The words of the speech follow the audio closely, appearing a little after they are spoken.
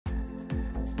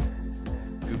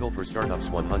Google for Startups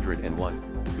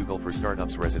 101, Google for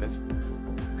Startups Resident.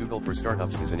 Google for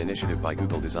Startups is an initiative by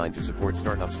Google designed to support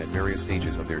startups at various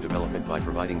stages of their development by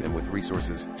providing them with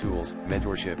resources, tools,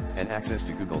 mentorship, and access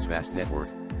to Google's vast network.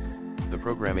 The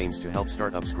program aims to help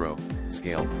startups grow,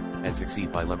 scale, and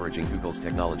succeed by leveraging Google's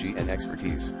technology and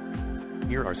expertise.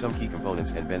 Here are some key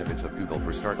components and benefits of Google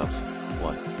for Startups.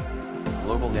 1.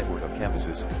 Global network of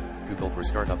campuses. Google for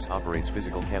Startups operates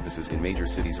physical campuses in major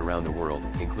cities around the world,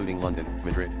 including London,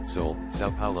 Madrid, Seoul,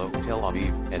 Sao Paulo, Tel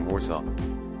Aviv, and Warsaw.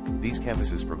 These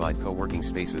campuses provide co-working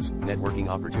spaces, networking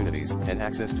opportunities, and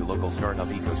access to local startup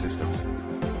ecosystems.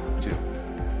 2.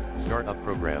 Startup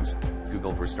programs.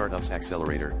 Google for Startups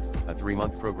Accelerator, a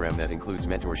 3-month program that includes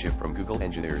mentorship from Google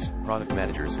engineers, product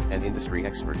managers, and industry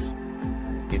experts.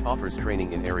 It offers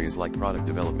training in areas like product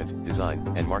development,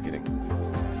 design, and marketing.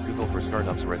 Google for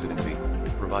Startups Residency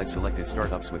provides selected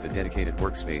startups with a dedicated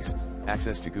workspace,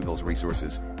 access to Google's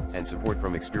resources, and support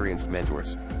from experienced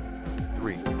mentors.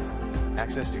 3.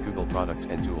 Access to Google products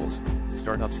and tools.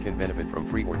 Startups can benefit from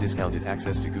free or discounted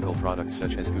access to Google products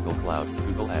such as Google Cloud,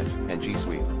 Google Ads, and G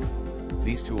Suite.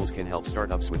 These tools can help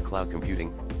startups with cloud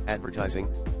computing, advertising,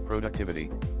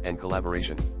 productivity, and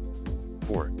collaboration.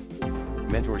 4.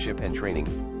 Mentorship and training.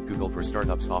 Google for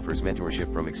Startups offers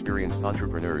mentorship from experienced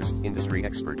entrepreneurs, industry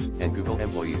experts, and Google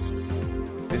employees.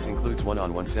 This includes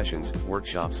one-on-one sessions,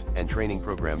 workshops, and training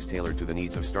programs tailored to the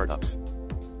needs of startups.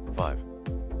 5.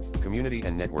 Community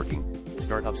and networking.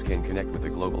 Startups can connect with a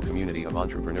global community of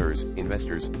entrepreneurs,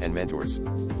 investors, and mentors.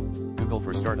 Google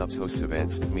for Startups hosts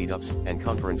events, meetups, and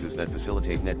conferences that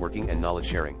facilitate networking and knowledge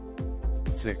sharing.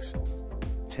 6.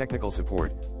 Technical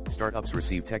support. Startups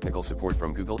receive technical support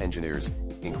from Google engineers,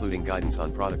 including guidance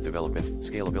on product development,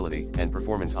 scalability, and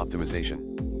performance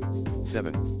optimization.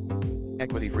 7.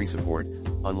 Equity-free support.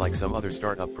 Unlike some other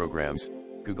startup programs,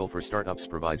 Google for Startups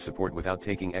provides support without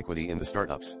taking equity in the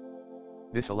startups.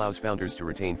 This allows founders to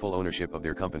retain full ownership of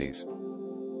their companies.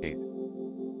 8.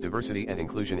 Diversity and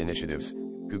inclusion initiatives.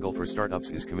 Google for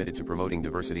Startups is committed to promoting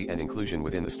diversity and inclusion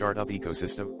within the startup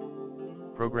ecosystem.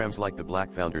 Programs like the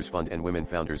Black Founders Fund and Women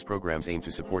Founders programs aim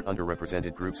to support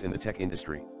underrepresented groups in the tech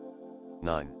industry.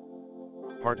 9.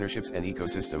 Partnerships and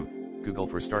ecosystem. Google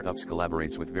for Startups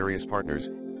collaborates with various partners,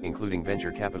 including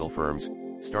venture capital firms,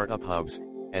 startup hubs,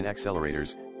 and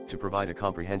accelerators, to provide a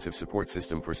comprehensive support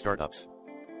system for startups.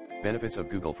 Benefits of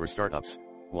Google for Startups.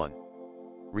 1.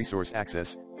 Resource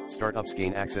access. Startups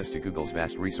gain access to Google's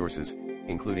vast resources,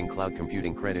 including cloud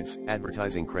computing credits,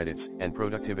 advertising credits, and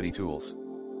productivity tools.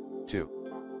 2.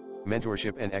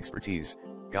 Mentorship and expertise.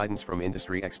 Guidance from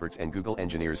industry experts and Google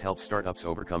engineers helps startups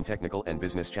overcome technical and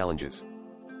business challenges.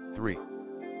 3.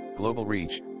 Global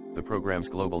reach. The program's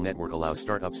global network allows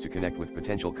startups to connect with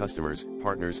potential customers,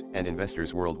 partners, and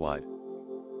investors worldwide.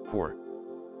 4.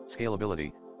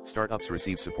 Scalability. Startups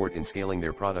receive support in scaling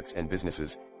their products and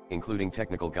businesses, including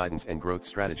technical guidance and growth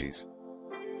strategies.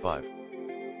 5.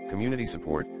 Community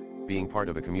support. Being part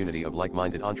of a community of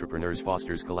like-minded entrepreneurs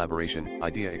fosters collaboration,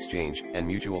 idea exchange, and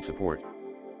mutual support.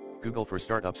 Google for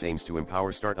Startups aims to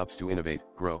empower startups to innovate,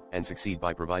 grow, and succeed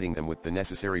by providing them with the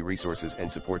necessary resources and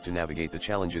support to navigate the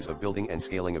challenges of building and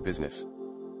scaling a business.